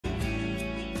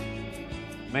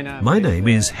My name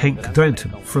is Henk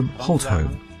Drenten from Holstei.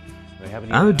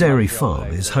 Our dairy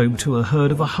farm is home to a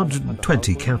herd of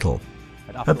 120 cattle.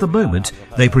 At the moment,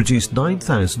 they produce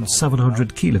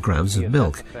 9,700 kilograms of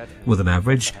milk, with an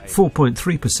average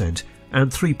 4.3%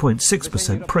 and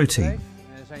 3.6% protein.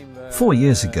 4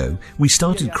 years ago, we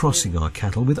started crossing our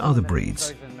cattle with other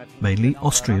breeds, mainly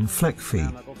Austrian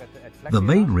Fleckvieh. The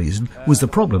main reason was the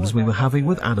problems we were having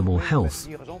with animal health.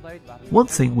 One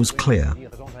thing was clear: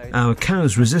 our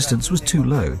cows' resistance was too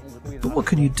low. But what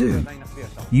can you do?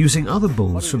 Using other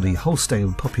bulls from the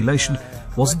Holstein population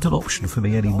wasn't an option for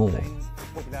me anymore.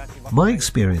 My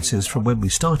experiences from when we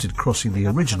started crossing the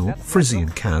original Frisian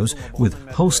cows with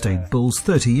Holstein bulls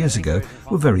 30 years ago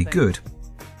were very good.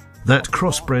 That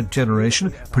crossbred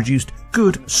generation produced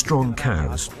good, strong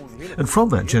cows. And from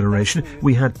that generation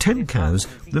we had 10 cows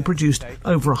that produced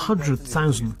over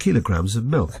 100,000 kilograms of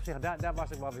milk.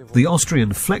 The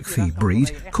Austrian Fleckvieh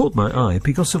breed caught my eye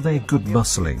because of their good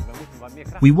muscling.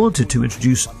 We wanted to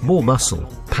introduce more muscle,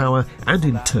 power and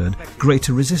in turn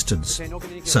greater resistance.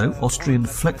 So Austrian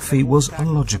Fleckvieh was a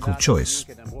logical choice.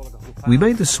 We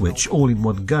made the switch all in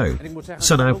one go,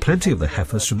 so now plenty of the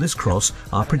heifers from this cross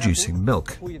are producing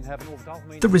milk.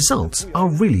 The results are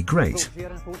really great.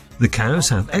 The cows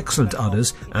have excellent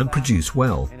udders and produce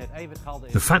well.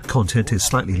 The fat content is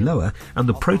slightly lower and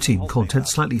the protein content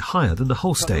slightly higher than the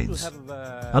Holsteins.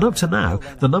 And up to now,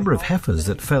 the number of heifers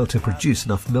that fail to produce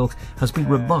enough milk has been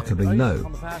remarkably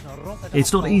low.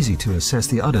 It's not easy to assess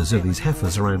the udders of these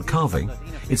heifers around calving.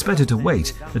 It's better to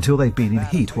wait until they've been in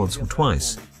heat once or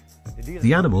twice.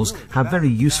 The animals have very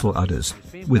useful udders,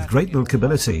 with great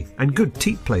milkability and good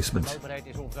teat placement.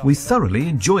 We thoroughly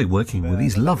enjoy working with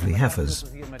these lovely heifers.